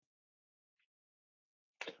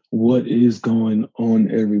What is going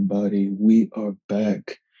on, everybody? We are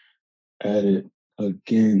back at it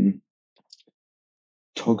again.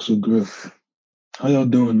 Talks with Griff. How y'all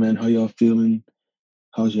doing, man? How y'all feeling?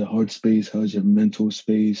 How's your heart space? How's your mental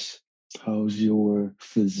space? How's your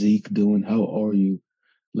physique doing? How are you?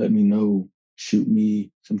 Let me know. Shoot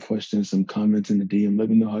me some questions, some comments in the DM. Let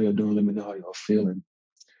me know how y'all doing. Let me know how y'all feeling.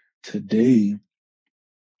 Today,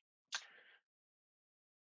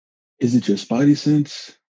 is it your spidey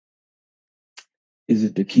sense? Is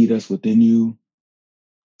it the key that's within you?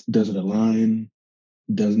 Does it align?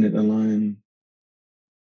 Doesn't it align?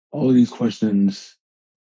 All of these questions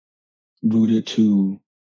rooted to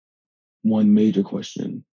one major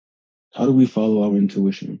question. How do we follow our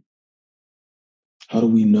intuition? How do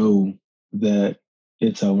we know that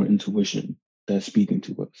it's our intuition that's speaking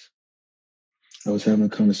to us? I was having a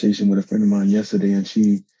conversation with a friend of mine yesterday, and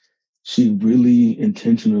she really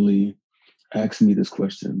intentionally asked me this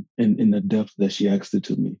question in the depth that she asked it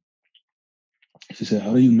to me. She said,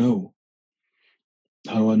 how do you know?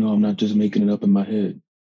 How do I know I'm not just making it up in my head?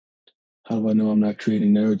 How do I know I'm not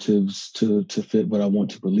creating narratives to fit what I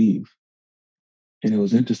want to believe? And it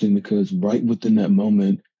was interesting because right within that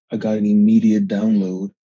moment, I got an immediate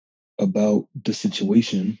download about the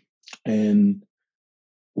situation. And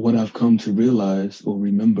what I've come to realize or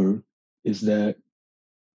remember is that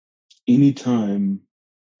anytime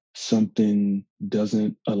something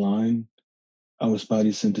doesn't align, our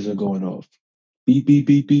spidey senses are going off. Beep, beep,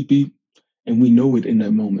 beep, beep, beep. And we know it in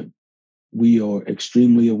that moment. We are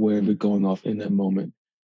extremely aware of it going off in that moment.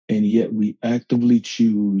 And yet we actively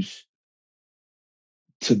choose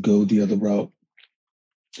to go the other route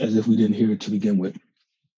as if we didn't hear it to begin with.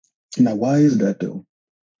 Now, why is that though?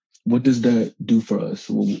 What does that do for us?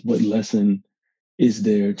 What lesson is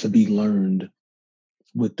there to be learned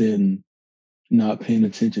within not paying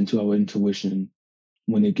attention to our intuition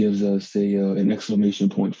when it gives us an exclamation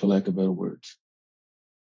point, for lack of better words?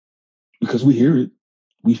 Because we hear it,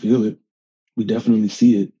 we feel it, we definitely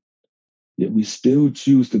see it, yet we still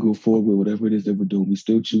choose to go forward with whatever it is that we're doing. We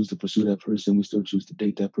still choose to pursue that person. We still choose to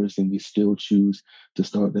date that person. We still choose to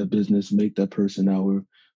start that business, make that person our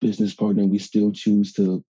business partner. We still choose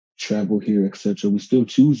to travel here, etc. We still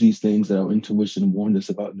choose these things that our intuition warned us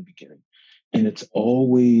about in the beginning. And it's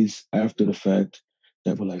always after the fact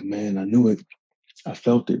that we're like, man, I knew it. I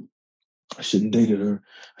felt it. I shouldn't have dated her.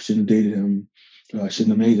 I shouldn't have dated him. I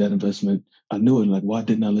shouldn't have made that investment. I knew it. Like, why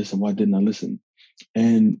didn't I listen? Why didn't I listen?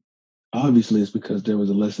 And obviously, it's because there was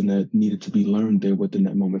a lesson that needed to be learned there within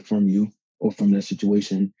that moment from you or from that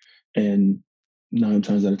situation. And 9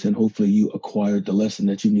 times out of 10, hopefully you acquired the lesson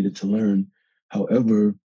that you needed to learn.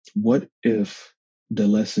 However, what if the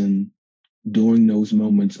lesson during those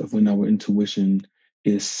moments of when our intuition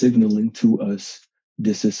is signaling to us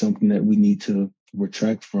this is something that we need to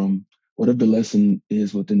retract from? What if the lesson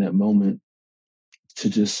is within that moment to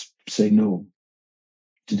just say no,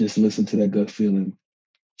 to just listen to that gut feeling,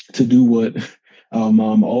 to do what our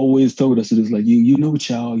mom always told us? It is like, you know,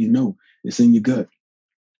 child, you know, it's in your gut.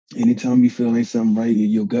 Anytime you feel ain't something right,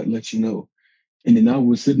 your gut lets you know. And then now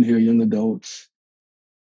we're sitting here, young adults,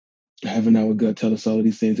 having our gut tell us all of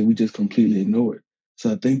these things and we just completely ignore it.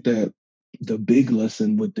 So I think that the big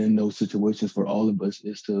lesson within those situations for all of us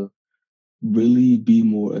is to really be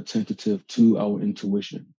more attentive to our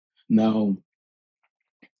intuition. Now,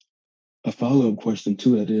 a follow-up question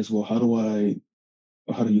to that is, well, how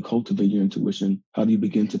do you cultivate your intuition? How do you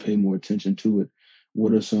begin to pay more attention to it?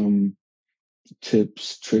 What are some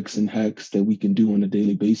tips, tricks, and hacks that we can do on a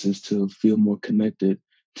daily basis to feel more connected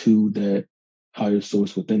to that higher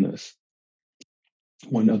source within us?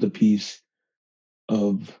 One other piece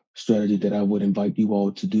of strategy that I would invite you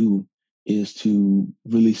all to do is to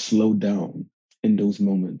really slow down in those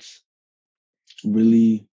moments,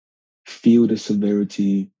 really feel the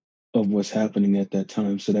severity of what's happening at that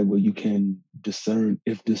time so that way you can discern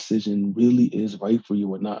if decision really is right for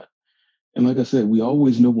you or not. And like I said, we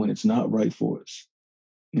always know when it's not right for us.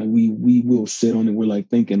 Like we will sit on it. We're like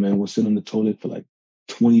thinking, man, we'll sit on the toilet for like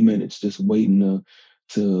 20 minutes just waiting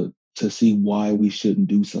to see why we shouldn't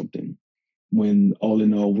do something. When all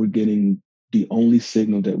in all, we're getting the only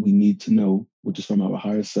signal that we need to know, which is from our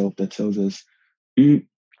higher self that tells us, mm,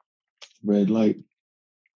 red light,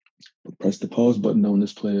 press the pause button on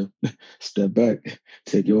this player, step back,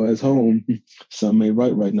 take your ass home. Something ain't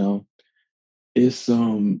right now. It's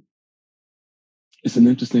um it's an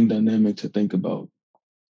interesting dynamic to think about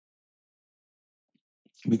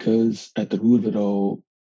because at the root of it all,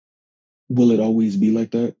 will it always be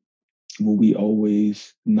like that? Will we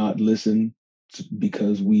always not listen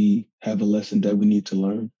because we have a lesson that we need to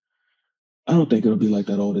learn? I don't think it'll be like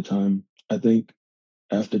that all the time. I think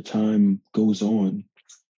after time goes on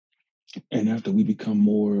and after we become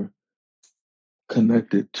more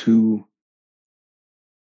connected to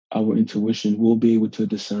our intuition, we'll be able to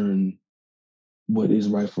discern what is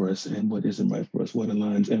right for us and what isn't right for us, what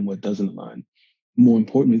aligns and what doesn't align. More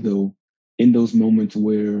importantly, though, in those moments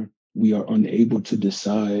where we are unable to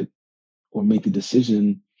decide or make a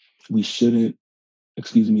decision, we shouldn't,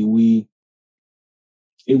 we,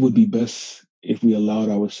 it would be best if we allowed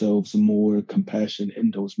ourselves more compassion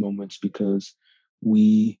in those moments because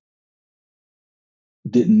we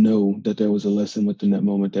didn't know that there was a lesson within that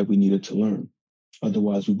moment that we needed to learn.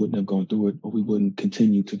 Otherwise, we wouldn't have gone through it, or we wouldn't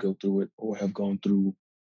continue to go through it, or have gone through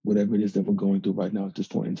whatever it is that we're going through right now at this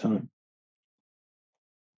point in time.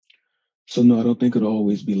 So, no, I don't think it'll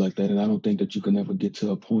always be like that. And I don't think that you can ever get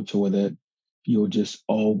to a point to where that you'll just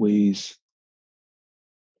always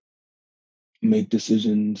make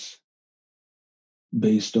decisions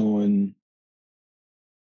based on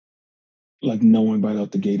like knowing right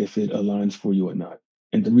out the gate if it aligns for you or not.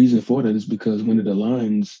 And the reason for that is because when it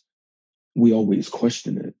aligns, we always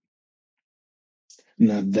question it.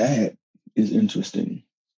 Now, that is interesting.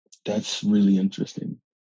 That's really interesting.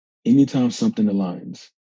 Anytime something aligns,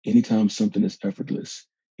 anytime something is effortless,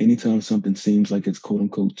 anytime something seems like it's quote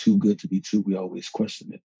unquote too good to be true, we always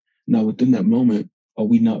question it. Now, within that moment, are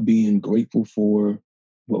we not being grateful for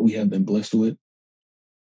what we have been blessed with?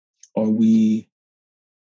 Are we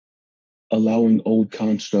allowing old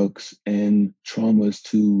constructs and traumas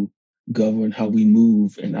to govern how we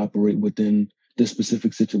move and operate within this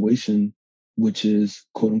specific situation, which is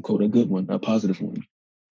quote unquote a good one, a positive one?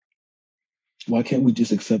 Why can't we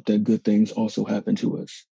just accept that good things also happen to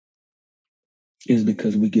us? Is it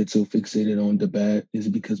because we get so fixated on the bad? Is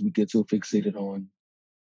it because we get so fixated on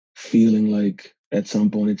feeling like at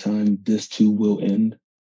some point in time this too will end?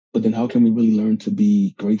 But then how can we really learn to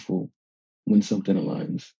be grateful when something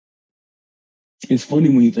aligns? It's funny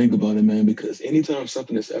when you think about it, man, because anytime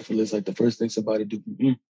something is effortless, like the first thing somebody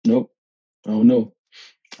do, nope, I don't know.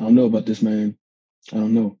 I don't know about this, man. I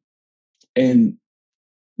don't know. And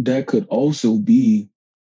that could also be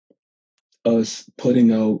us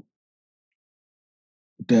putting out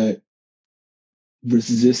that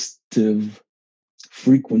resistive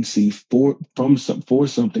frequency for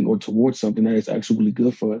something or towards something that is actually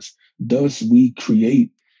good for us. Thus, we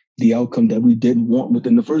create the outcome that we didn't want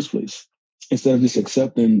within the first place. Instead of just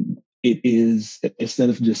accepting instead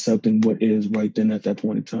of just accepting what is right then at that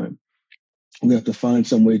point in time, we have to find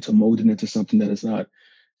some way to mold it into something that is not.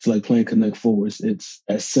 It's like playing Connect Four. It's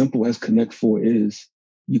as simple as Connect Four is.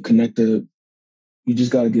 You connect you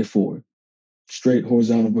just got to get forward, straight,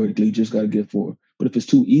 horizontal, vertically. You just got to get forward. But if it's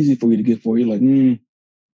too easy for you to get forward, you're like,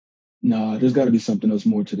 nah, there's got to be something else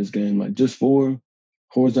more to this game. Like just four,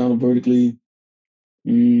 horizontal, vertically.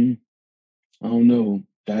 Mm, I don't know.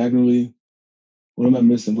 Diagonally. What am I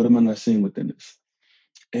missing? What am I not seeing within this?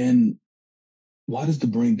 And why does the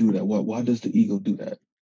brain do that? Why does the ego do that?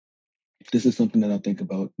 This is something that I think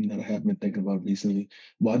about, that I have been thinking about recently.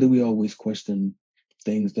 Why do we always question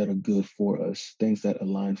things that are good for us, things that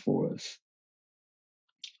align for us?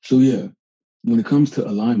 So yeah, when it comes to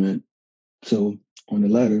alignment, so on the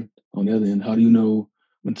ladder, on the other end, how do you know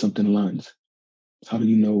when something aligns? How do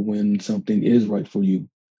you know when something is right for you?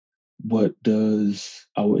 What does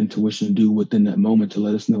our intuition do within that moment to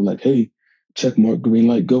let us know, like, hey, check mark, green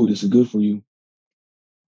light, go, this is good for you?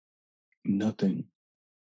 Nothing.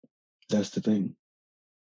 That's the thing.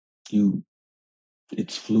 You,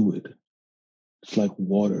 it's fluid. It's like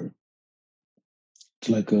water. It's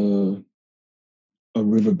like a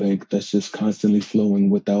riverbank that's just constantly flowing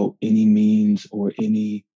without any means or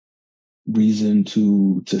any reason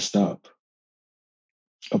to stop.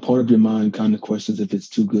 A part of your mind kind of questions if it's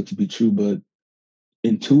too good to be true, but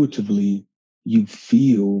intuitively you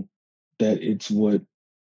feel that it's what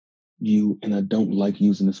you, and I don't like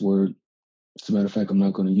using this word. As a matter of fact, I'm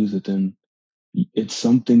not going to use it then. It's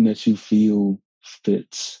something that you feel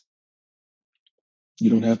fits. You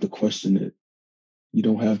don't have to question it. You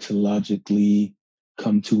don't have to logically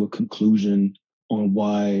come to a conclusion on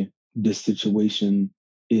why this situation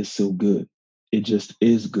is so good. It just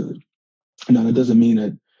is good. Now, that doesn't mean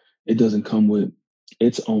that it doesn't come with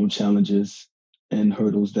its own challenges and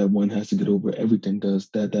hurdles that one has to get over. Everything does.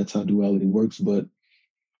 That's how duality works. But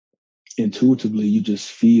intuitively, you just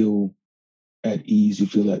feel at ease, you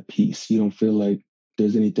feel at peace. You don't feel like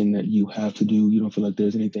there's anything that you have to do. You don't feel like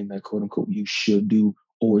there's anything that quote unquote you should do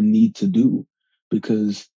or need to do.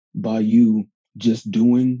 Because by you just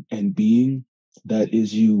doing and being, that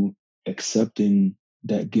is you accepting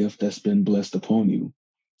that gift that's been blessed upon you.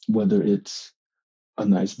 Whether it's a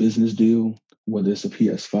nice business deal, whether it's a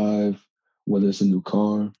PS5, whether it's a new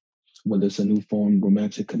car, whether it's a new form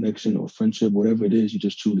romantic connection or friendship, whatever it is, you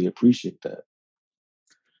just truly appreciate that.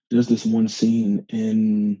 There's this one scene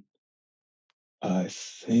in, I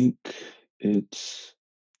think it's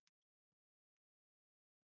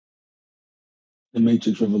The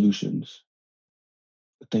Matrix Revolutions.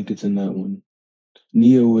 I think it's in that one.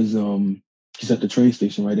 Neo is he's at the train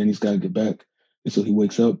station, right? And he's gotta get back. And so he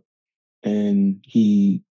wakes up and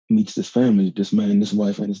he meets this family, this man, this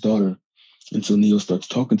wife, and his daughter. And so Neo starts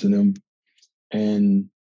talking to them, and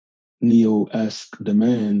Neo asks the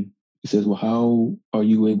man, he says, well,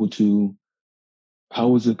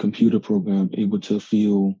 how is a computer program able to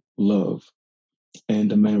feel love?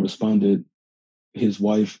 And the man responded, his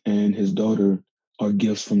wife and his daughter are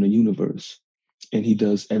gifts from the universe. And he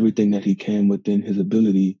does everything that he can within his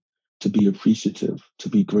ability to be appreciative, to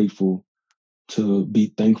be grateful, to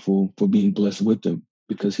be thankful for being blessed with them,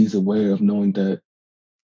 because he's aware of knowing that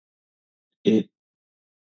it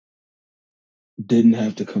didn't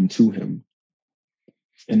have to come to him.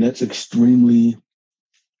 And that's extremely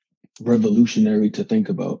revolutionary to think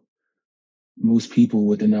about. Most people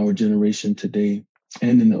within our generation today,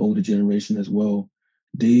 and in the older generation as well,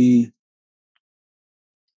 they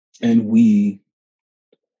and we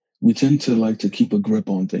tend to like to keep a grip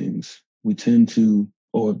on things. We tend to,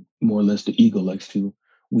 or more or less the ego likes to,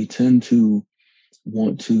 we tend to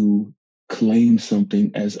want to claim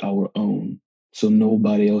something as our own so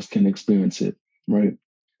nobody else can experience it, right?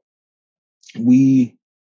 We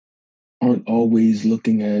aren't always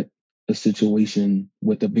looking at a situation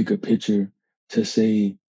with a bigger picture to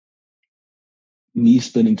say, me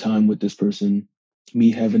spending time with this person,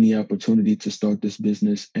 me having the opportunity to start this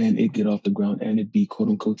business and it get off the ground and it be quote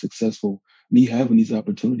unquote successful, me having these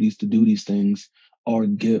opportunities to do these things are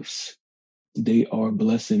gifts. They are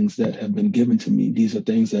blessings that have been given to me. These are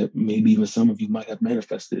things that maybe even some of you might have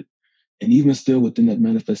manifested. And even still within that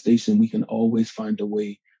manifestation, we can always find a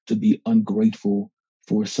way to be ungrateful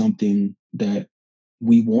for something that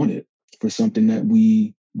we wanted, for something that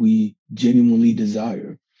we genuinely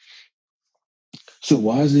desire. So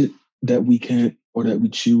why is it that we can't, or that we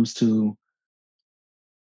choose to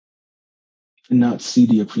not see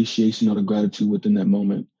the appreciation or the gratitude within that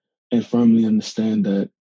moment and firmly understand that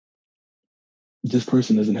this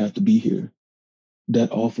person doesn't have to be here?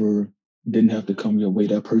 That offer didn't have to come your way.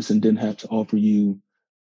 That person didn't have to offer you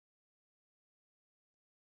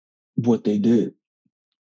what they did.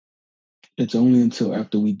 It's only until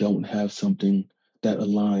after we don't have something that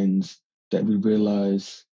aligns that we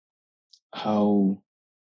realize how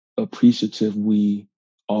appreciative we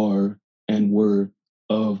are and were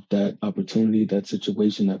of that opportunity, that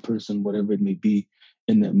situation, that person, whatever it may be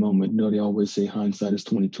in that moment. You know, they always say hindsight is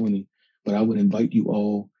 2020, but I would invite you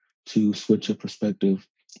all to switch your perspective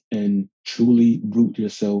and truly root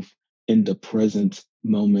yourself in the present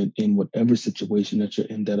moment in whatever situation that you're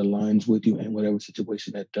in that aligns with you and whatever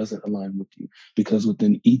situation that doesn't align with you. Because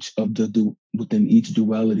within each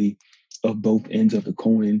duality of both ends of the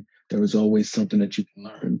coin, there is always something that you can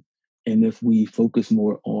learn. And if we focus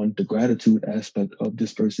more on the gratitude aspect of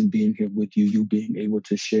this person being here with you, you being able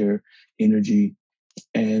to share energy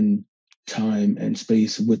and time and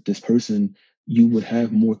space with this person, you would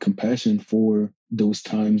have more compassion for those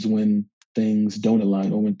times when things don't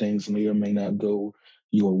align or when things may or may not go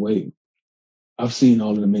your way. I've seen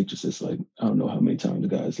all of the matrices, like I don't know how many times,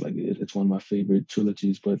 guys. Like it's one of my favorite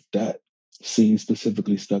trilogies, but that scene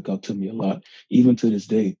specifically stuck out to me a lot. Even to this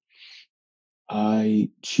day, I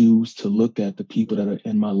choose to look at the people that are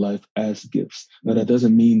in my life as gifts. Now, that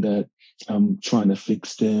doesn't mean that I'm trying to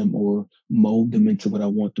fix them or mold them into what I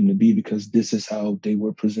want them to be, because this is how they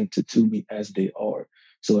were presented to me as they are.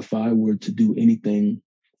 So if I were to do anything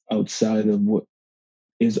outside of what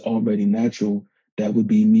is already natural, that would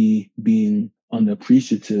be me being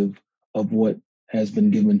unappreciative of what has been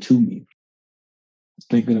given to me.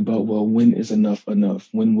 Thinking about, well, when is enough enough?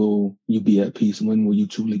 When will you be at peace? When will you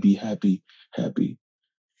truly be happy? Happy.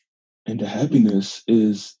 And the happiness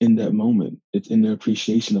is in that moment. It's in the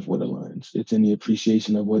appreciation of what aligns. It's in the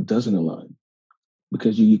appreciation of what doesn't align,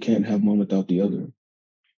 because you can't have one without the other.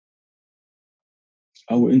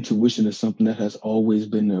 Our intuition is something that has always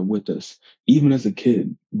been there with us. Even as a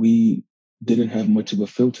kid, we didn't have much of a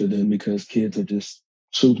filter then, because kids are just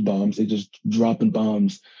truth bombs. They just dropping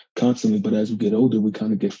bombs constantly. But as we get older, we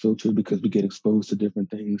kind of get filtered because we get exposed to different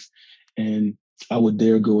things. And I would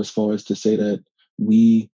dare go as far as to say that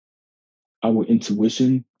we our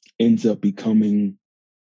intuition ends up becoming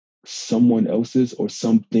someone else's or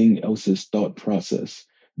something else's thought process.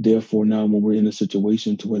 Therefore, now when we're in a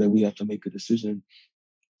situation to where we have to make a decision,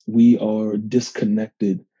 we are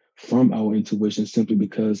disconnected from our intuition simply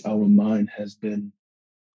because our mind has been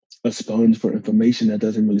a sponge for information that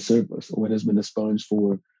doesn't really serve us, or it has been a sponge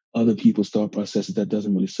for other people's thought processes that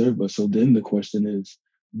doesn't really serve us. So then the question is,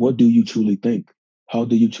 what do you truly think? How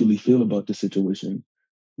do you truly feel about the situation?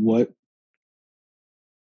 What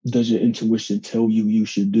does your intuition tell you you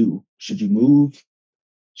should do? Should you move?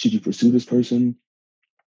 Should you pursue this person?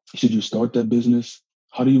 Should you start that business?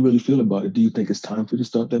 How do you really feel about it? Do you think it's time for you to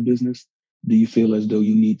start that business? Do you feel as though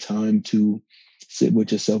you need time to sit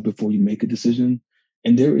with yourself before you make a decision?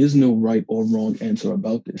 And there is no right or wrong answer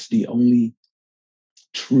about this. The only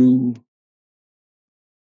true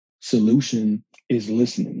solution is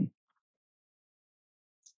listening,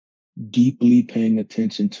 deeply paying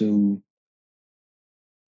attention to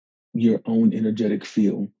your own energetic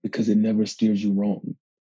feel because it never steers you wrong.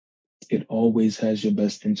 It always has your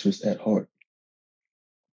best interest at heart.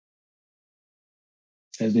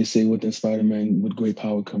 As they say within Spider-Man, with great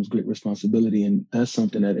power comes great responsibility. And that's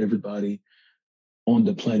something that everybody on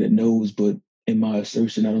the planet knows. But in my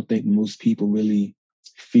assertion, I don't think most people really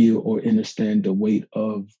feel or understand the weight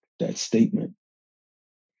of that statement.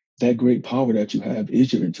 That great power that you have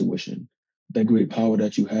is your intuition. That great power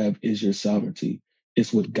that you have is your sovereignty.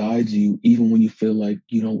 It's what guides you even when you feel like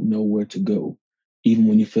you don't know where to go, even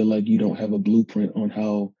when you feel like you don't have a blueprint on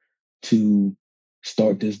how to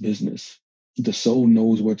start this business. The soul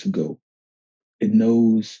knows where to go. It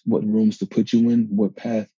knows what rooms to put you in, what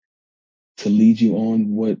path to lead you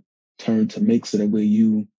on, what turn to make so that way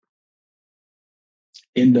you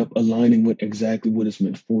end up aligning with exactly what is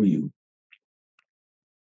meant for you.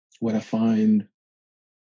 What I find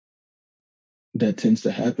that tends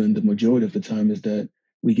to happen the majority of the time is that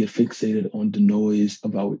we get fixated on the noise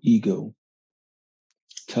of our ego,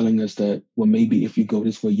 telling us that, well, maybe if you go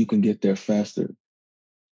this way, you can get there faster,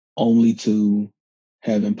 only to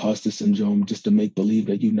have imposter syndrome just to make believe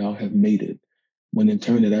that you now have made it, when in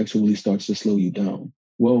turn it actually starts to slow you down.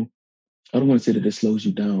 Well, I don't want to say that it slows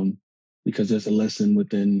you down because there's a lesson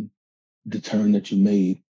within the turn that you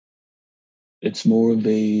made. It's more of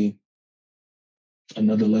a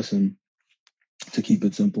another lesson, to keep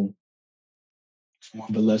it simple. It's more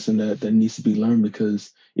of a lesson that needs to be learned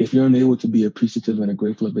because if you're unable to be appreciative and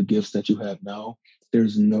grateful of the gifts that you have now,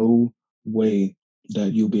 there's no way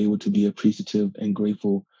that you'll be able to be appreciative and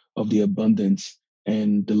grateful of the abundance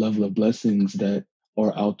and the level of blessings that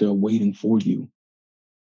are out there waiting for you.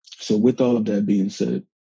 So, with all of that being said,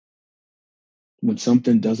 when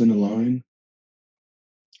something doesn't align,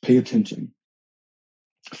 pay attention.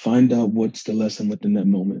 Find out what's the lesson within that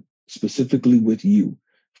moment, specifically with you.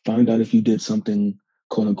 Find out if you did something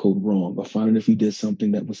quote unquote wrong, or find out if you did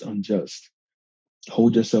something that was unjust.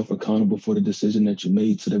 Hold yourself accountable for the decision that you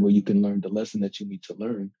made so that way you can learn the lesson that you need to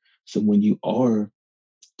learn. So when you are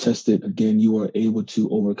tested again, you are able to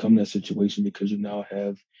overcome that situation because you now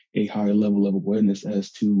have a higher level of awareness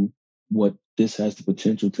as to what this has the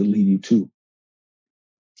potential to lead you to.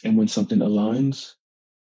 And when something aligns,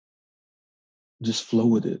 just flow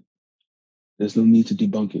with it. There's no need to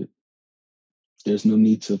debunk it. There's no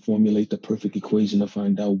need to formulate the perfect equation to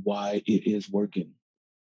find out why it is working.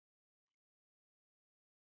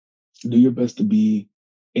 Do your best to be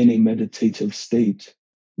in a meditative state.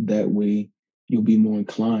 That way, you'll be more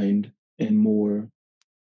inclined and more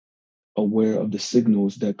aware of the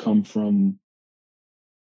signals that come from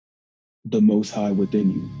the Most High within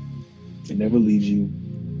you. It never leaves you,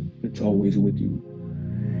 it's always with you.